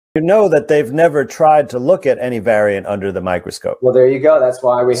You know that they've never tried to look at any variant under the microscope. Well, there you go. That's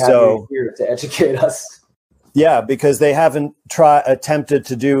why we have you here to educate us. Yeah, because they haven't attempted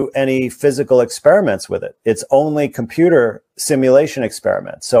to do any physical experiments with it. It's only computer simulation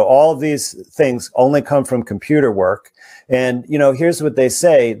experiments. So all of these things only come from computer work. And, you know, here's what they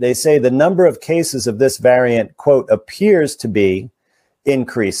say. They say the number of cases of this variant, quote, appears to be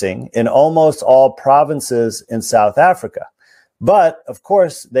increasing in almost all provinces in South Africa. But, of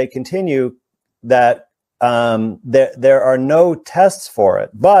course, they continue that there are no tests for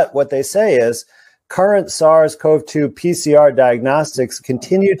it. But what they say is, current SARS-CoV-2 PCR diagnostics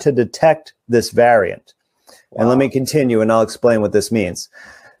continue to detect this variant. Wow. And let me continue, and I'll explain what this means.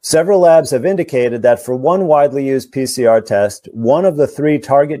 Several labs have indicated that for one widely used PCR test, one of the 3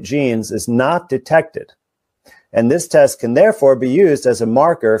 target genes is not detected. And this test can therefore be used as a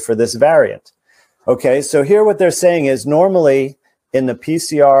marker for this variant. Okay, so here what they're saying is normally in the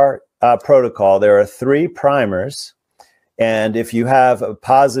PCR protocol, there are 3 primers. And if you have a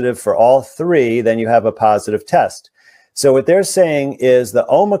positive for all 3, then you have a positive test. So what they're saying is the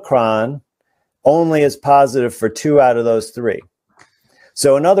Omicron only is positive for 2 out of those 3.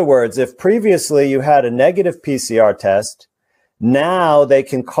 So in other words, if previously you had a negative PCR test, now they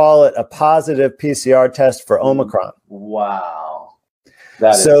can call it a positive PCR test for Omicron. Wow.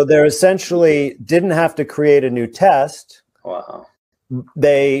 So they essentially didn't have to create a new test. Wow.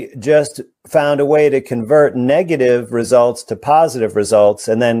 They just found a way to convert negative results to positive results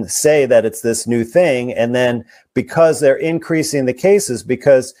and then say that it's this new thing. And then because they're increasing the cases,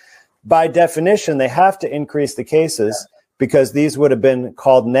 because by definition, they have to increase the cases because these would have been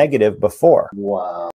called negative before. Wow.